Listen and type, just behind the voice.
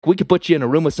We could put you in a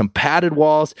room with some padded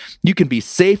walls. You can be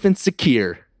safe and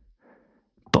secure.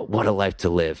 But what a life to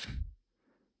live.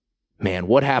 Man,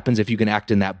 what happens if you can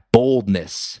act in that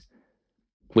boldness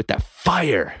with that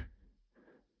fire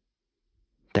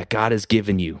that God has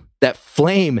given you, that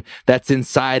flame that's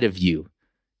inside of you?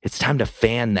 It's time to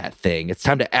fan that thing. It's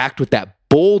time to act with that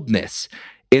boldness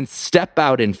and step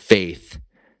out in faith.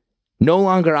 No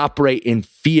longer operate in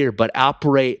fear, but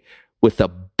operate with the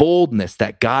boldness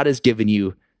that God has given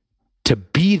you to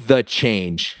be the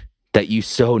change that you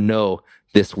so know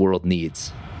this world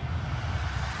needs.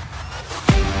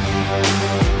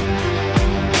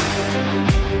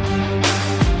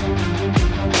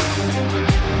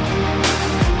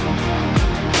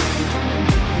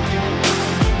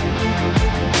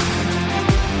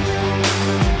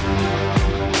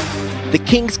 The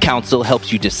King's Council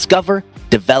helps you discover,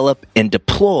 develop, and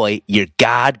deploy your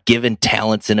God-given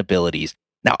talents and abilities.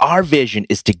 Now, our vision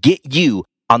is to get you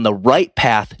on the right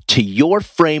path to your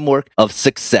framework of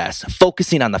success,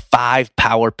 focusing on the 5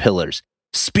 power pillars: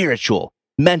 spiritual,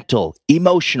 mental,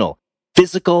 emotional,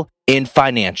 physical, and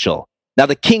financial. Now,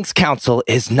 the King's Council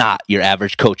is not your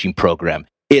average coaching program.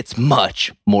 It's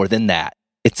much more than that.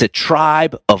 It's a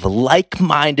tribe of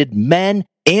like-minded men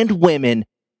and women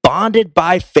bonded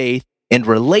by faith and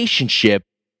relationship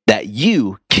that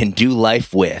you can do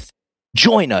life with.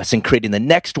 Join us in creating the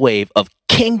next wave of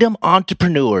kingdom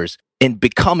entrepreneurs and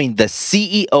becoming the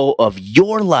CEO of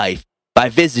your life by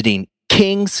visiting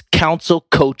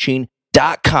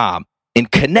kingscouncilcoaching.com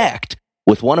and connect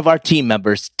with one of our team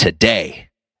members today.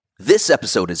 This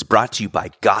episode is brought to you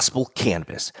by Gospel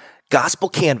Canvas. Gospel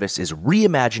Canvas is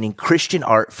reimagining Christian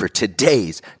art for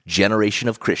today's generation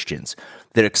of Christians.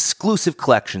 Their exclusive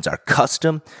collections are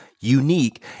custom,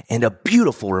 unique, and a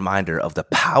beautiful reminder of the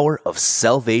power of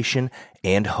salvation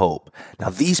and hope.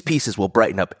 Now, these pieces will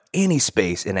brighten up any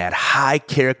space and add high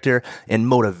character and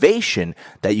motivation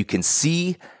that you can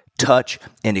see, touch,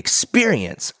 and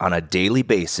experience on a daily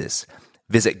basis.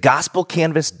 Visit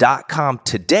gospelcanvas.com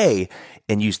today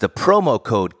and use the promo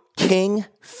code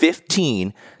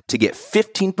KING15 to get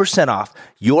 15% off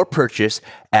your purchase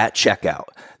at checkout.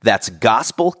 That's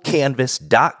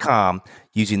gospelcanvas.com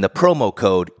using the promo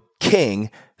code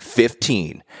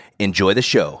KING15. Enjoy the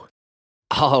show.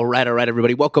 All right,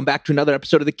 everybody. Welcome back to another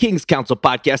episode of the King's Council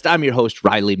podcast. I'm your host,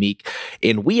 Riley Meek,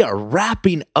 and we are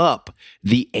wrapping up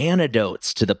the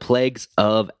antidotes to the plagues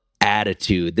of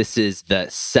attitude. This is the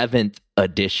 7th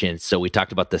edition. So we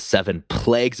talked about the 7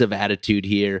 plagues of attitude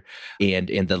here. And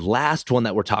the last one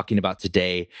that we're talking about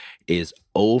today is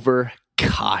over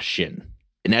caution.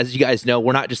 And as you guys know,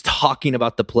 we're not just talking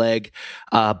about the plague,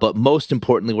 but most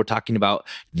importantly, we're talking about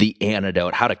the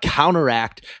antidote, how to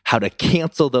counteract, how to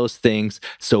cancel those things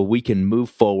so we can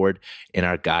move forward in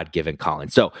our God-given calling.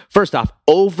 So first off,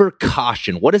 over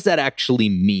caution. What does that actually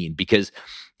mean? Because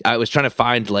I was trying to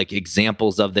find like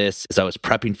examples of this as I was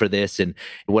prepping for this. And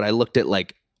when I looked at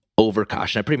like over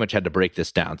caution, I pretty much had to break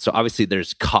this down. So obviously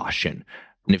there's caution.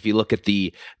 And if you look at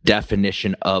the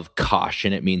definition of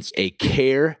caution, it means a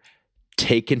care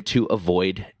taken to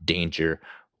avoid danger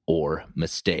or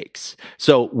mistakes.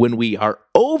 So when we are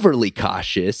overly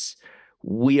cautious,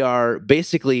 we're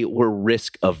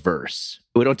risk averse.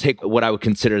 We don't take what I would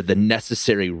consider the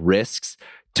necessary risks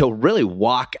to really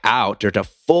walk out or to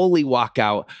fully walk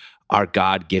out our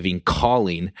God-given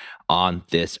calling on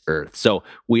this earth. So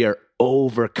we are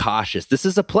overcautious. This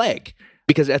is a plague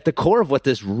because at the core of what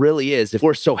this really is, if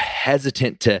we're so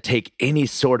hesitant to take any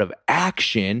sort of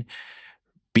action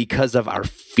because of our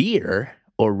fear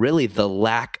or really the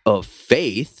lack of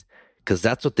faith, because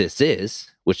that's what this is,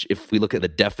 which if we look at the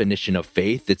definition of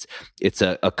faith, it's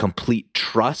a complete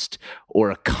trust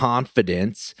or a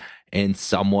confidence in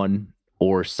someone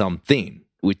or something.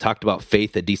 We talked about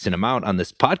faith a decent amount on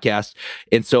this podcast.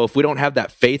 And so if we don't have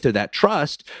that faith or that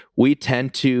trust, we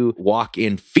tend to walk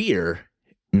in fear,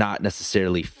 not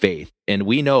necessarily faith. And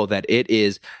we know that it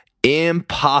is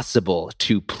impossible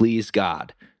to please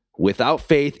God. Without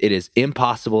faith, it is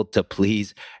impossible to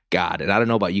please God. And I don't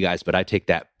know about you guys, but I take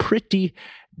that pretty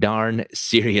darn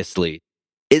seriously.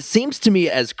 It seems to me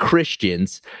as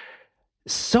Christians,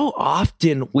 so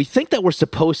often we think that we're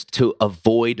supposed to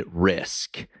avoid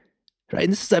risk, right?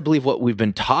 And this is, I believe, what we've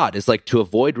been taught is like to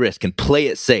avoid risk and play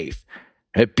it safe.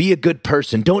 Right? Be a good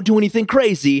person. Don't do anything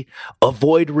crazy.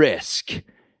 Avoid risk.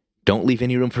 Don't leave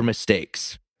any room for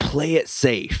mistakes. Play it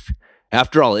safe.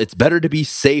 After all, it's better to be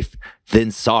safe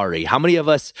than sorry. How many of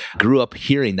us grew up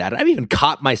hearing that? I've even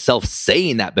caught myself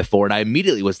saying that before, and I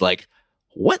immediately was like,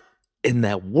 what in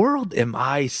that world am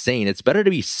I saying it's better to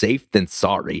be safe than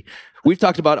sorry? We've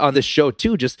talked about on this show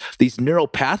too, just these neural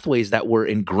pathways that were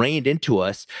ingrained into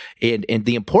us and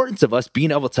the importance of us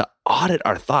being able to audit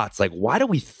our thoughts. Like, why do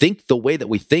we think the way that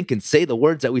we think and say the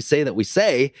words that we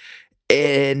say?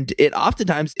 And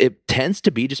it tends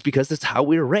to be just because it's how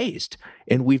we were raised.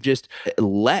 And we've just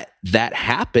let that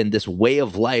happen, this way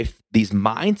of life, these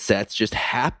mindsets just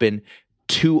happen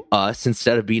to us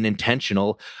instead of being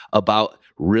intentional about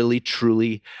really,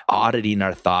 truly auditing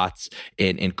our thoughts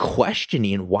and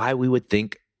questioning why we would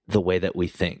think the way that we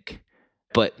think.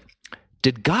 But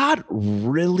did God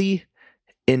really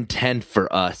intend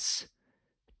for us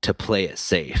to play it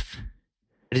safe?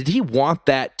 Did he want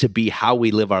that to be how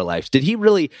we live our lives? Did he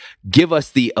really give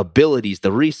us the abilities,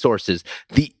 the resources,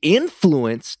 the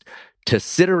influence to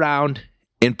sit around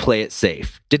and play it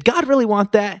safe? Did God really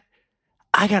want that?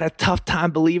 I got a tough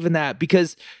time believing that,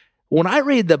 because when I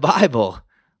read the Bible,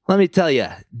 let me tell you,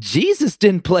 Jesus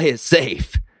didn't play it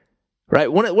safe,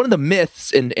 right? One of the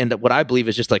myths and what I believe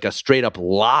is just like a straight up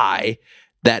lie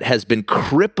that has been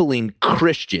crippling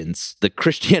Christians, the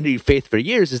Christianity faith for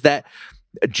years, is that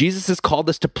Jesus has called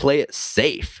us to play it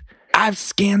safe. I've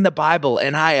scanned the Bible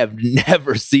and I have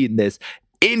never seen this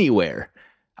anywhere.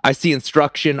 I see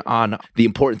instruction on the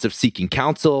importance of seeking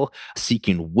counsel,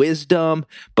 seeking wisdom,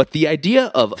 but the idea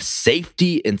of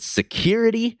safety and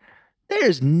security,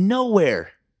 there's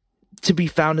nowhere to be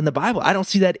found in the Bible. I don't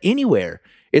see that anywhere.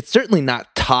 It's certainly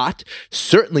not taught,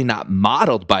 certainly not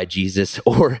modeled by Jesus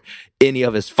or any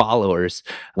of his followers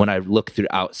when I look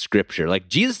throughout Scripture. Like,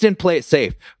 Jesus didn't play it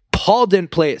safe. Paul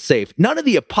didn't play it safe. None of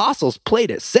the apostles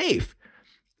played it safe.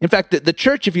 In fact, the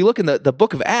church, if you look in the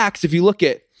book of Acts, if you look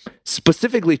at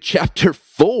specifically chapter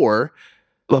 4,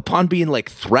 upon being like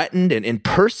threatened and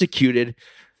persecuted,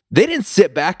 they didn't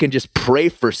sit back and just pray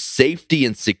for safety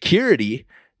and security.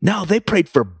 No, they prayed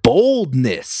for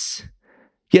boldness.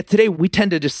 Yet today we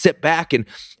tend to just sit back and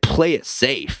play it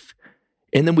safe.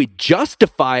 And then we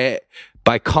justify it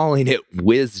by calling it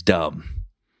wisdom,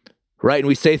 right? And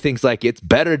we say things like, it's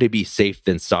better to be safe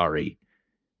than sorry.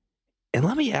 And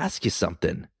let me ask you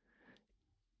something.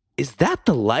 Is that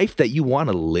the life that you want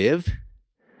to live?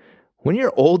 When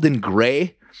you're old and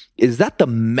gray, is that the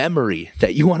memory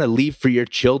that you want to leave for your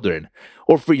children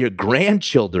or for your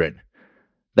grandchildren?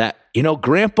 That,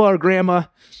 grandpa or grandma,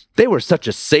 they were such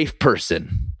a safe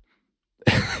person.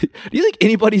 Do you think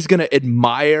anybody's going to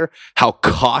admire how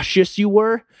cautious you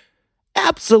were?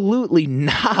 Absolutely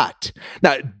not.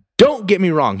 Now, don't get me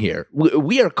wrong here.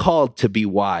 We are called to be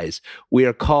wise. We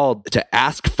are called to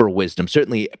ask for wisdom.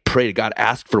 Certainly pray to God,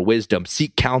 ask for wisdom,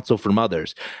 seek counsel from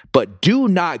others. But do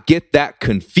not get that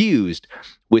confused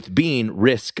with being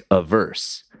risk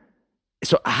averse.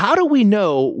 So how do we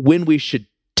know when we should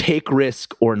take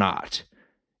risk or not?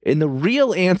 And the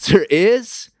real answer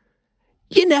is,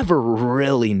 you never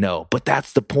really know, but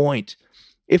that's the point.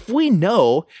 If we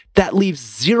know, that leaves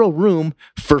zero room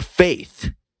for faith.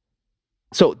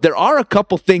 So there are a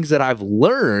couple things that I've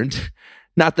learned,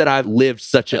 not that I've lived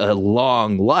such a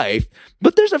long life,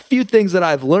 but there's a few things that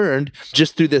I've learned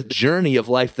just through the journey of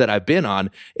life that I've been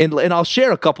on, and I'll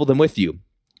share a couple of them with you.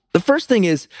 The first thing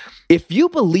is, if you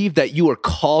believe that you are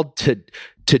called to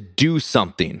do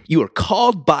something, you are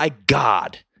called by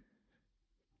God,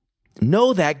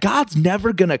 know that God's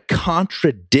never going to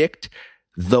contradict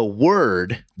the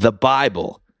Word, the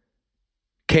Bible.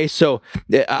 Okay, so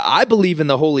I believe in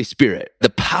the Holy Spirit, the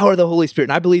power of the Holy Spirit,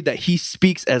 and I believe that he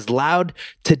speaks as loud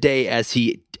today as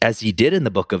he did in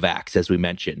the book of Acts, as we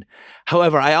mentioned.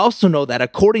 However, I also know that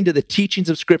according to the teachings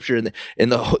of Scripture and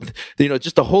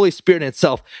just the Holy Spirit in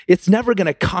itself, it's never going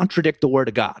to contradict the Word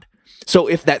of God. So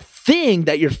if that thing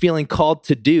that you're feeling called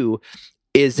to do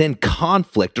is in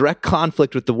conflict, direct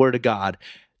conflict with the Word of God,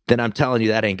 then I'm telling you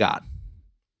that ain't God.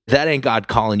 That ain't God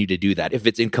calling you to do that. If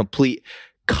it's in complete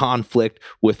conflict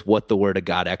with what the Word of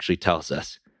God actually tells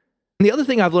us. And the other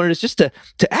thing I've learned is just to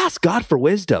ask God for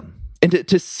wisdom and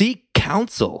to seek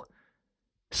counsel,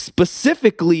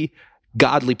 specifically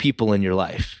godly people in your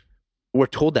life. We're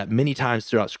told that many times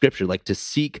throughout Scripture, like to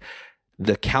seek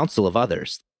the counsel of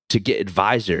others, to get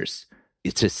advisors,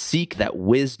 to seek that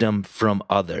wisdom from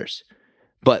others.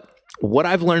 But what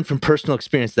I've learned from personal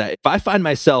experience, that if I find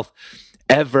myself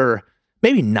ever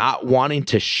maybe not wanting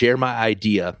to share my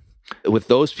idea with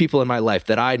those people in my life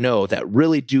that I know that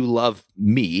really do love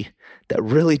me, that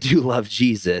really do love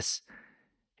Jesus,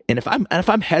 and if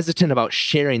I'm hesitant about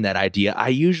sharing that idea, I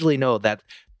usually know that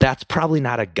that's probably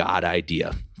not a God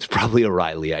idea. It's probably a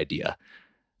Riley idea,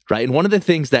 right? And one of the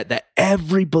things that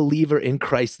every believer in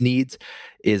Christ needs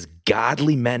is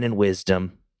godly men in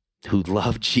wisdom who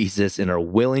love Jesus and are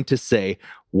willing to say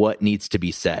what needs to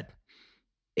be said.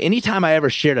 Anytime I ever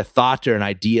shared a thought or an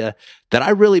idea that I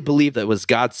really believe that was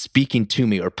God speaking to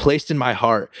me or placed in my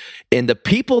heart, and the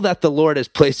people that the Lord has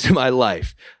placed in my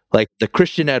life, like the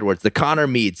Christian Edwards, the Connor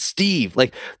Meads, Steve,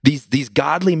 like these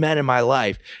godly men in my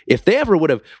life, if they ever would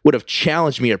have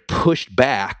challenged me or pushed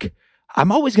back,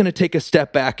 I'm always going to take a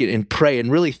step back and pray and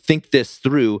really think this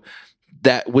through.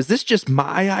 That was this just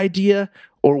my idea,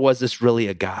 or was this really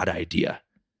a God idea?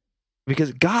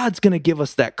 Because God's going to give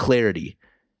us that clarity.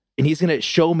 And he's going to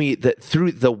show me that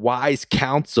through the wise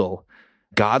counsel,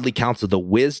 godly counsel, the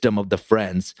wisdom of the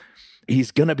friends, he's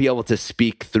going to be able to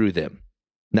speak through them.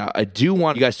 Now, I do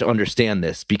want you guys to understand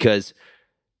this, because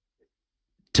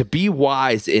to be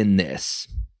wise in this,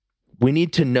 we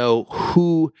need to know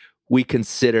who we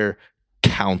consider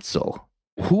counsel.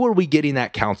 Who are we getting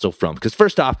that counsel from? Because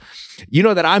first off, you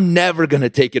know that I'm never going to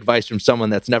take advice from someone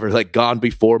that's never like gone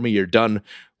before me or done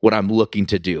what I'm looking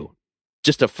to do.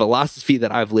 Just a philosophy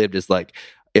that I've lived is like,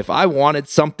 if I wanted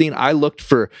something, I looked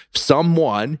for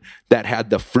someone that had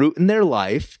the fruit in their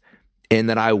life, and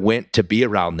then I went to be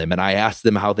around them and I asked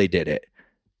them how they did it.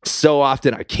 So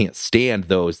often I can't stand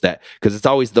those that, because it's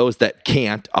always those that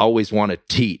can't always want to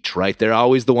teach, right? They're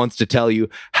always the ones to tell you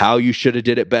how you should have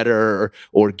did it better,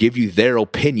 or give you their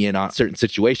opinion on certain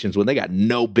situations when they got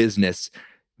no business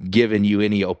giving you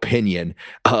any opinion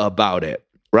about it.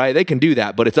 Right? They can do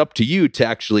that, but it's up to you to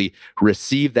actually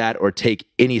receive that or take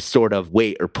any sort of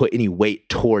weight or put any weight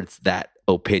towards that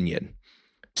opinion.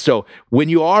 So when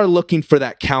you are looking for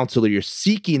that counsel or you're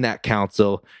seeking that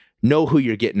counsel, know who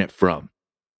you're getting it from.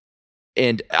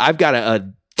 And I've got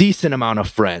a decent amount of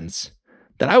friends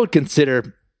that I would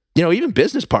consider, even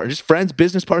business partners, friends,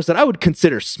 business partners that I would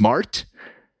consider smart,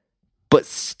 but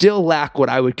still lack what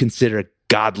I would consider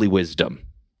godly wisdom.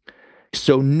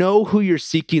 So know who you're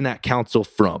seeking that counsel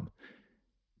from.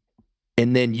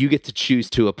 And then you get to choose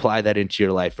to apply that into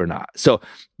your life or not. So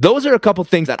those are a couple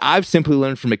things that I've simply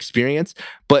learned from experience,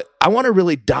 but I want to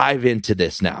really dive into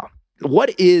this now.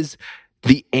 What is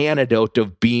the antidote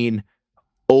of being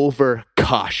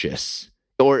overcautious?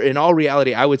 Or in all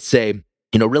reality, I would say,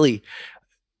 really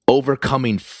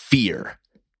overcoming fear.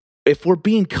 If we're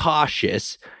being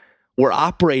cautious, we're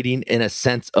operating in a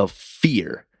sense of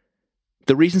fear.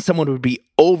 The reason someone would be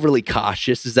overly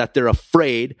cautious is that they're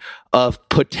afraid of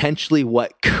potentially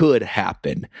what could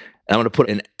happen. And I'm going to put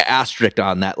an asterisk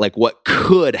on that, like what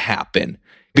could happen,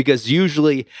 because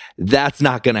usually that's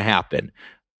not going to happen.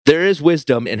 There is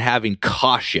wisdom in having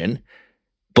caution,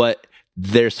 but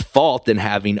there's fault in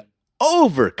having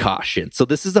over caution. So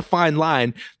this is a fine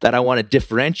line that I want to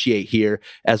differentiate here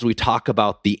as we talk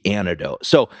about the antidote.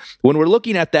 So when we're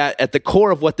looking at that, at the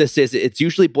core of what this is, it's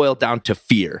usually boiled down to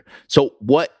fear. So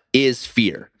what is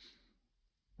fear?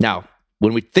 Now,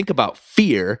 when we think about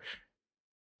fear,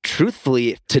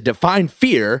 truthfully, to define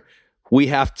fear, we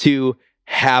have to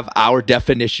have our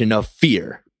definition of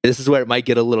fear. This is where it might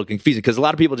get a little confusing, because a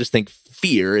lot of people just think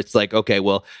fear, it's like, okay,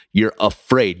 well, you're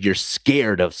afraid, you're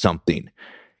scared of something.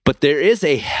 But there is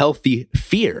a healthy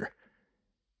fear.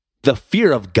 The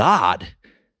fear of God,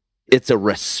 it's a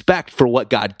respect for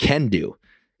what God can do,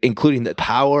 including the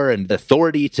power and the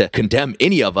authority to condemn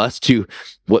any of us to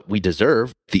what we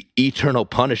deserve, the eternal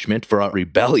punishment for our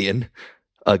rebellion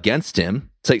against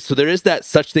him. It's like, so there is that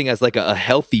such thing as like a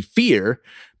healthy fear,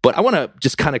 but I want to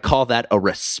just kind of call that a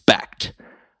respect.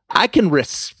 I can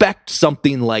respect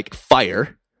something like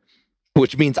fire,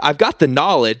 which means I've got the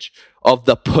knowledge of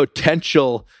the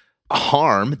potential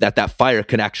harm that fire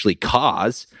can actually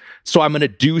cause. So I'm going to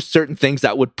do certain things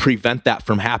that would prevent that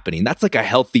from happening. That's like a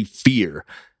healthy fear,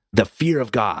 the fear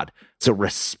of God. It's a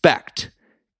respect.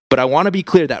 But I want to be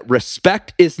clear that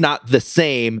respect is not the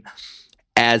same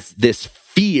as this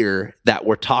fear that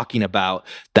we're talking about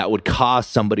that would cause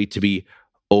somebody to be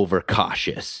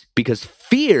overcautious. Because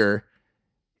fear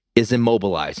is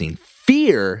immobilizing.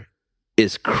 Fear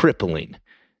is crippling.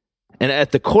 And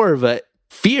at the core of it,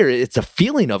 fear, it's a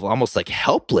feeling of almost like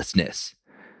helplessness.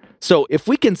 So if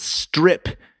we can strip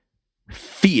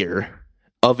fear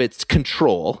of its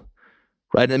control,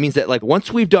 right? That means that like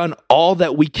once we've done all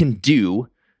that we can do,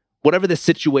 whatever the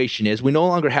situation is, we no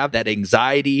longer have that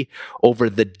anxiety over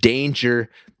the danger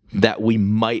that we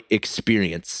might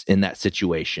experience in that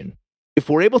situation. If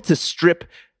we're able to strip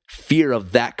fear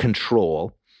of that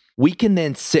control, we can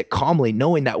then sit calmly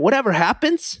knowing that whatever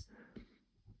happens,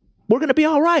 we're going to be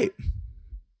all right.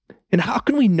 And how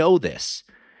can we know this?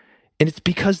 And it's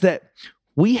because that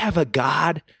we have a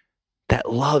God that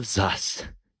loves us.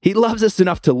 He loves us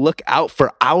enough to look out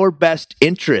for our best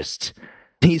interest.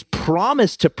 He's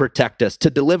promised to protect us, to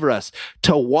deliver us,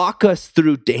 to walk us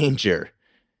through danger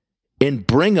and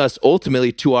bring us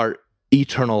ultimately to our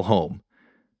eternal home.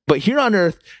 But here on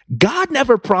earth, God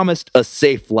never promised a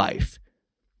safe life.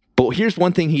 But here's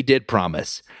one thing he did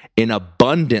promise: an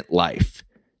abundant life.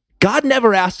 God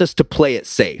never asked us to play it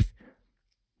safe.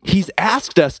 He's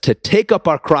asked us to take up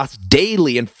our cross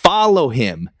daily and follow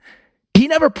him. He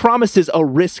never promises a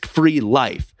risk-free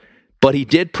life, but he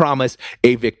did promise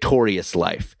a victorious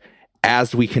life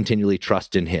as we continually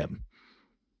trust in him.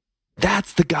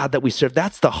 That's the God that we serve.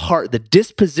 That's the heart, the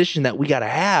disposition that we got to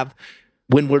have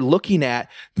when we're looking at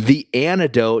the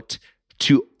antidote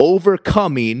to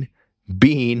overcoming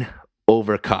being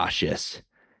overcautious.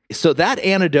 So that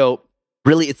antidote,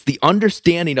 really, it's the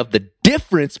understanding of the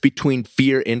difference between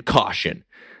fear and caution.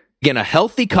 Again, a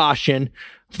healthy caution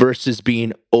versus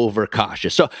being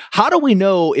overcautious. So how do we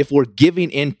know if we're giving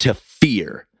into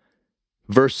fear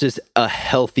versus a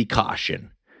healthy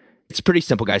caution? It's pretty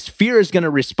simple, guys. Fear is going to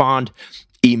respond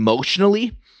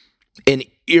emotionally in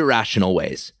irrational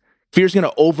ways. Fear is going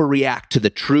to overreact to the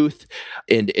truth,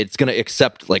 and it's going to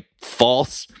accept like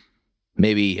false,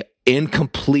 maybe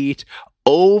incomplete,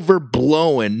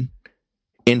 overblown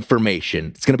information.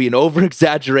 It's going to be an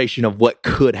over-exaggeration of what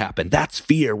could happen. That's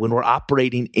fear when we're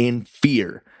operating in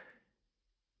fear.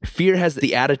 Fear has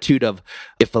the attitude of,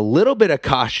 if a little bit of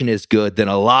caution is good, then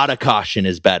a lot of caution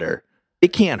is better.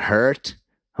 It can't hurt.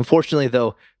 Unfortunately,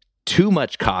 though, too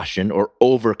much caution, or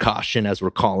over-caution as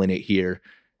we're calling it here,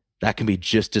 that can be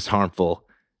just as harmful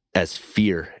as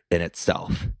fear in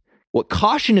itself. What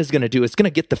caution is going to do is going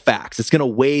to get the facts. It's going to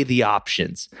weigh the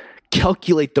options,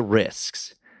 calculate the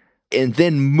risks, and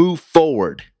then move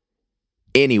forward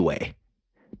anyway.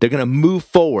 They're going to move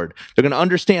forward. They're going to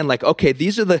understand, like, okay,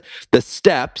 these are the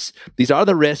steps, these are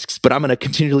the risks, but I'm going to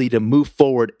continually to move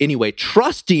forward anyway,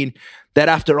 trusting that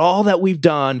after all that we've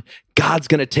done, God's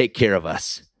going to take care of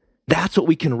us. That's what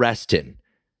we can rest in.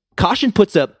 Caution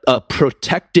puts a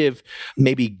protective,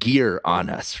 maybe, gear on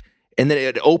us, and then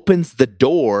it opens the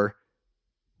door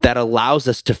that allows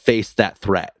us to face that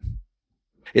threat.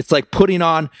 It's like putting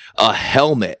on a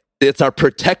helmet. It's our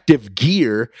protective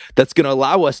gear that's going to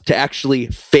allow us to actually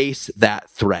face that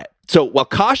threat. So while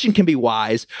caution can be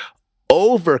wise,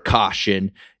 over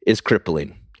caution is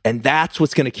crippling. And that's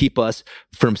what's going to keep us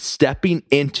from stepping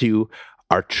into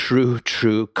our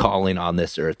true calling on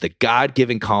this earth, the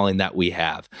God-given calling that we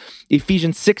have.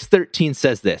 Ephesians 6:13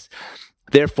 says this: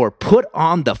 "Therefore, put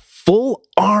on the full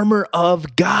armor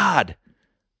of God,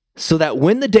 so that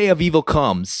when the day of evil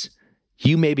comes,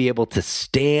 you may be able to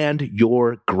stand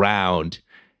your ground.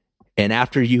 And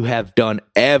after you have done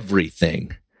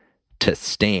everything, to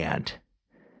stand."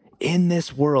 In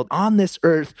this world, on this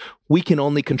earth, we can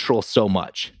only control so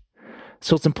much.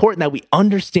 So it's important that we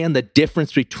understand the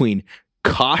difference between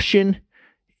caution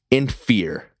and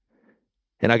fear.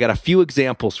 And I got a few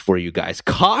examples for you guys.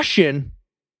 Caution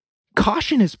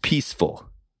is peaceful,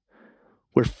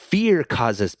 where fear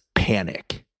causes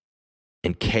panic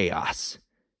and chaos.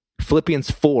 Philippians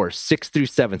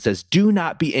 4:6-7 says, "Do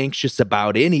not be anxious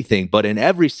about anything, but in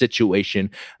every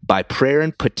situation, by prayer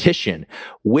and petition,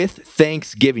 with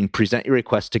thanksgiving, present your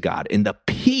requests to God. And the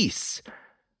peace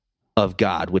of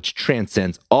God, which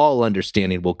transcends all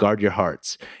understanding, will guard your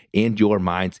hearts and your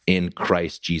minds in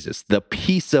Christ Jesus." The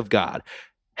peace of God.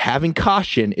 Having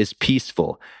caution is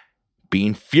peaceful.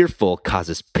 Being fearful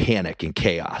causes panic and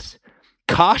chaos.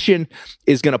 Caution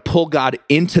is going to pull God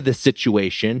into the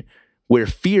situation, where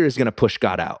fear is going to push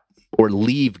God out or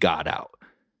leave God out.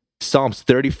 Psalms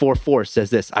 34:4 says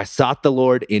this: "I sought the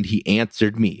Lord, and he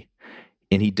answered me,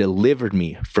 and he delivered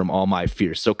me from all my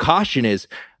fears." So caution is,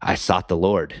 I sought the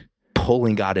Lord,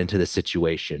 pulling God into the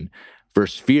situation.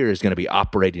 Versus fear is going to be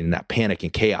operating in that panic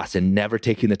and chaos and never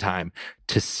taking the time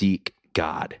to seek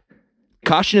God.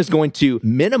 Caution is going to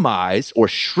minimize or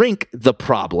shrink the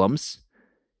problems,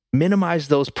 minimize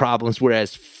those problems,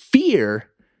 whereas fear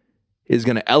is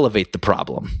going to elevate the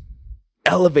problem,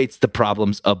 elevates the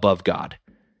problems above God.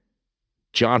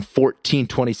 John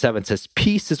 14:27 says,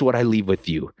 "Peace is what I leave with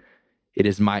you. It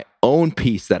is my own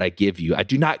peace that I give you. I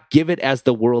do not give it as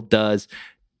the world does.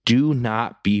 Do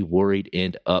not be worried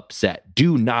and upset.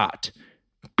 Do not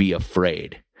be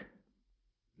afraid."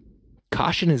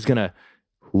 Caution is going to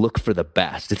look for the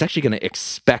best. It's actually going to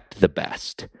expect the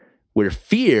best, where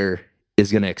fear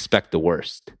is going to expect the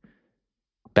worst.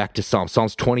 Back to Psalms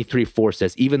 23:4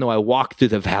 says, "Even though I walk through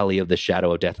the valley of the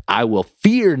shadow of death, I will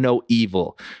fear no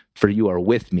evil, for you are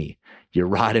with me. Your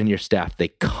rod and your staff, they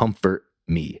comfort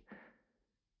me."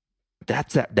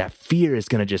 That fear is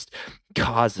going to just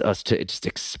cause us to just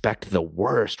expect the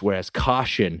worst, whereas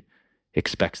caution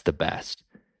expects the best.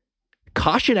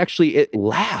 Caution actually, it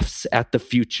laughs at the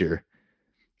future,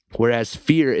 whereas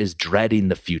fear is dreading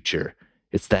the future.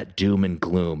 It's that doom and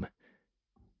gloom.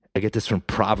 I get this from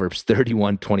Proverbs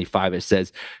 31:25. It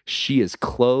says, she is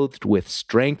clothed with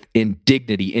strength and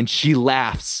dignity, and she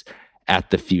laughs at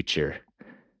the future.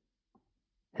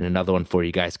 And another one for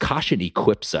you guys. Caution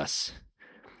equips us.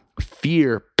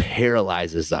 Fear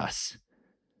paralyzes us.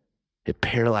 It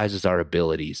paralyzes our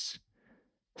abilities.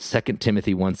 2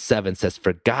 Timothy 1:7 says,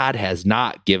 for God has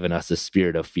not given us a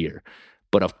spirit of fear,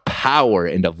 but of power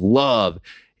and of love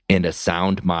and a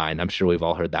sound mind. I'm sure we've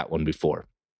all heard that one before.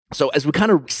 So as we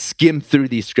kind of skim through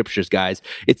these scriptures, guys,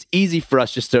 it's easy for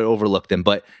us just to overlook them,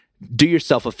 but do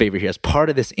yourself a favor here. As part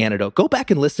of this antidote, go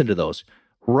back and listen to those.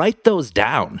 Write those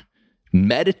down.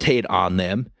 Meditate on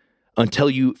them until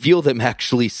you feel them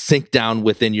actually sink down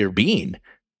within your being,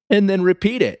 and then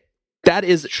repeat it. That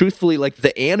is truthfully like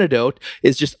the antidote,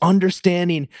 is just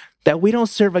understanding that we don't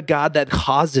serve a God that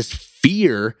causes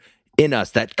fear in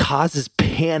us, that causes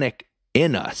panic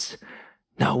in us.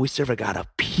 No, we serve a God of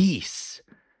peace,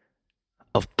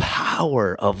 of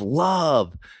power, of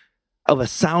love, of a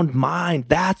sound mind.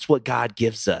 That's what God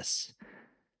gives us.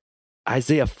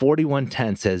 Isaiah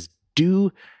 41:10 says,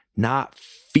 do not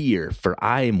fear, for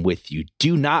I am with you.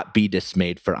 Do not be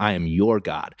dismayed, for I am your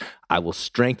God. I will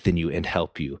strengthen you and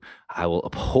help you. I will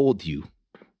uphold you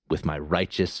with my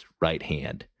righteous right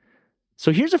hand.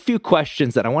 So here's a few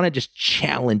questions that I want to just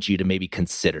challenge you to maybe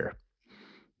consider.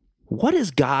 What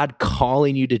is God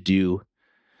calling you to do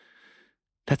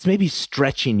that's maybe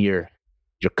stretching your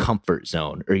comfort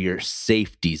zone or your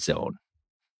safety zone?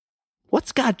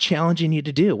 What's God challenging you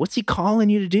to do? What's he calling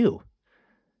you to do?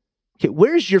 Okay,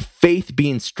 where's your faith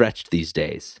being stretched these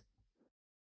days?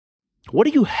 What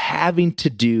are you having to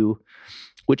do,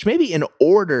 which maybe in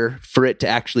order for it to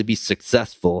actually be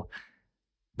successful,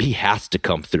 he has to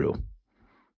come through?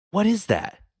 What is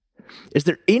that? Is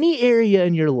there any area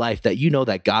in your life that you know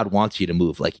that God wants you to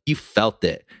move? Like you felt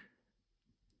it.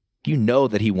 You know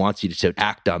that he wants you to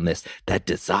act on this, that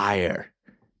desire,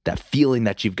 that feeling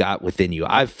that you've got within you.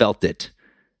 I've felt it.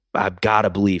 I've got to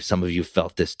believe some of you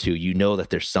felt this too. You know that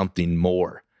there's something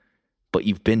more, but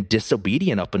you've been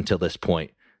disobedient up until this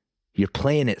point. You're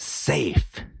playing it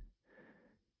safe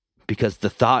because the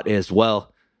thought is,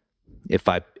 well,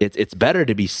 it's better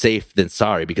to be safe than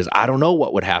sorry because I don't know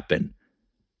what would happen,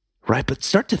 right? But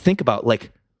start to think about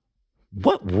like,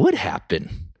 what would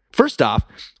happen? First off,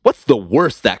 what's the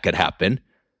worst that could happen?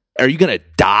 Are you going to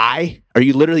die? Are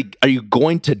you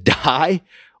going to die?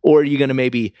 Or are you going to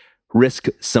maybe risk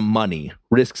some money,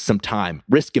 risk some time,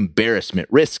 risk embarrassment,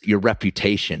 risk your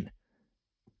reputation?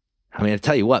 I mean, I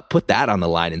tell you what, put that on the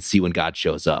line and see when God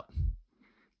shows up.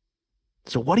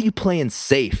 So what are you playing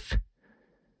safe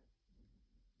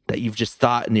that you've just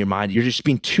thought in your mind? You're just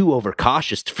being too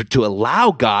overcautious to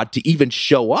allow God to even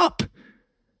show up,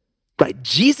 right?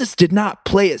 Jesus did not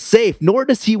play it safe, nor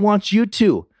does he want you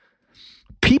to.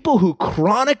 People who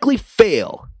chronically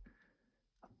fail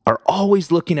are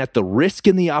always looking at the risk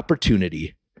and the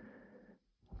opportunity.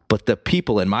 But the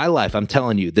people in my life, I'm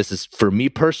telling you, this is for me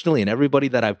personally and everybody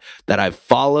that I've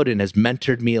followed and has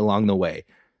mentored me along the way.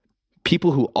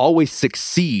 People who always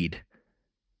succeed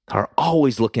are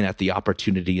always looking at the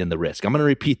opportunity and the risk. I'm going to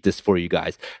repeat this for you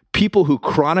guys. People who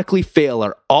chronically fail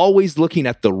are always looking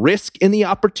at the risk and the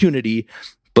opportunity,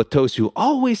 but those who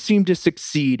always seem to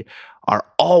succeed are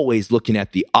always looking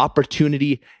at the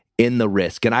opportunity in the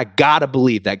risk. And I gotta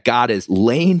believe that God is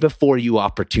laying before you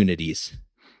opportunities.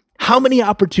 How many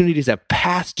opportunities have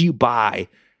passed you by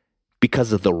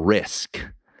because of the risk,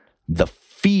 the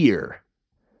fear?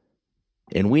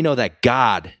 And we know that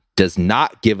God does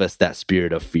not give us that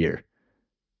spirit of fear.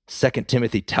 2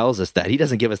 Timothy tells us that he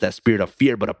doesn't give us that spirit of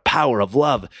fear, but a power of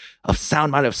love, of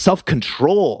sound mind, of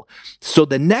self-control. So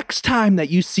the next time that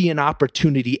you see an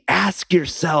opportunity,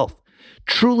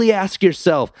 truly ask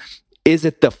yourself, is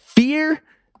it the fear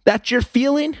that you're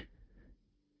feeling?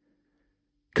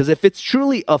 Because if it's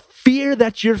truly a fear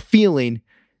that you're feeling,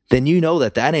 then you know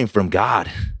that ain't from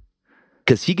God.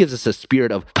 Because he gives us a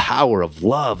spirit of power, of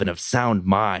love, and of sound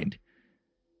mind.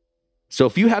 So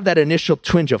if you have that initial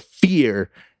twinge of fear,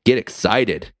 get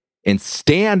excited and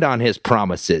stand on his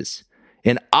promises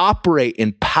and operate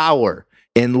in power,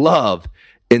 in love,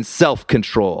 in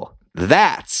self-control.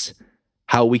 That's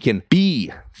how we can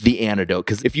be the antidote.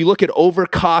 Because if you look at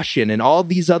overcaution and all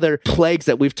these other plagues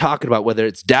that we've talked about, whether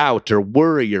it's doubt or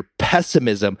worry or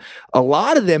pessimism, a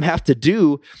lot of them have to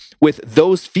do with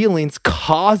those feelings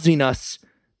causing us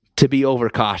to be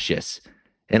overcautious.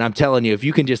 And I'm telling you, if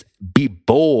you can just be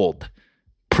bold,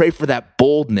 pray for that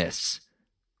boldness,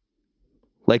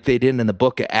 like they did in the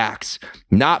book of Acts,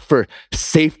 not for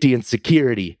safety and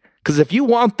security. Because if you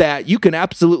want that, you can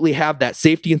absolutely have that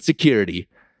safety and security.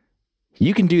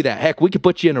 You can do that. Heck, we could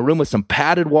put you in a room with some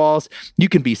padded walls. You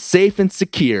can be safe and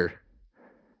secure.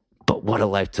 But what a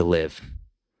life to live.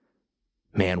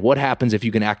 Man, what happens if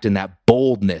you can act in that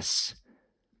boldness,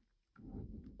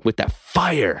 with that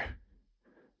fire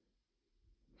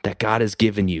that God has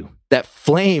given you, that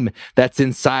flame that's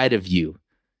inside of you?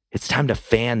 It's time to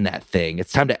fan that thing.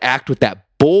 It's time to act with that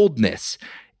boldness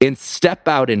and step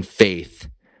out in faith.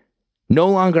 No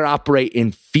longer operate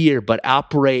in fear, but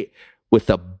operate with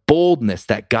the boldness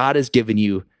that God has given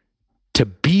you to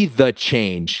be the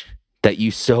change that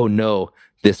you so know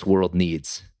this world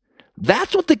needs.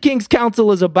 That's what the King's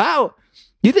Council is about.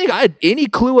 You think I had any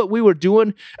clue what we were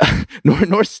doing,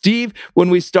 nor Steve, when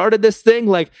we started this thing?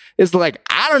 It's like,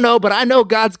 I don't know, but I know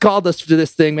God's called us to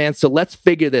this thing, man. So let's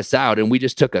figure this out. And we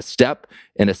just took a step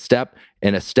and a step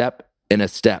and a step and a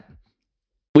step.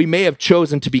 We may have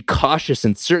chosen to be cautious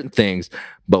in certain things,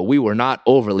 but we were not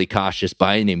overly cautious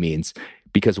by any means,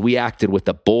 because we acted with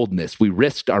a boldness. We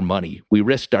risked our money. We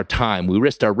risked our time. We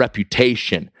risked our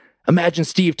reputation. Imagine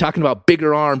Steve talking about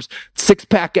bigger arms,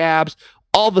 six-pack abs.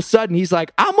 All of a sudden, he's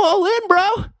like, I'm all in,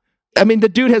 bro. I mean, the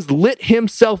dude has lit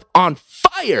himself on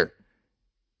fire.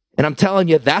 And I'm telling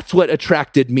you, that's what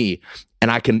attracted me.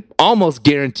 And I can almost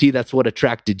guarantee that's what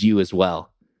attracted you as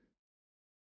well.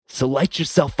 So light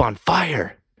yourself on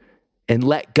fire and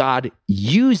let God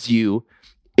use you,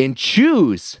 and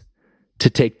choose to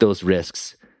take those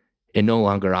risks and no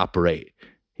longer operate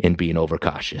in being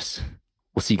overcautious.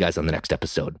 We'll see you guys on the next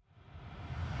episode.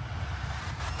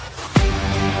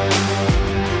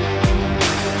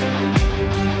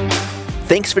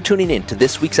 Thanks for tuning in to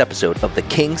this week's episode of the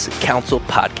King's Council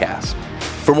podcast.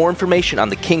 For more information on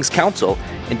the King's Council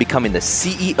and becoming the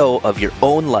CEO of your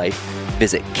own life,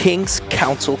 visit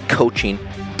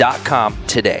kingscouncilcoaching.com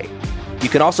today. You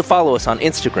can also follow us on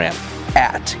Instagram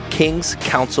at King's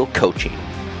Council Coaching.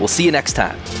 We'll see you next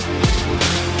time.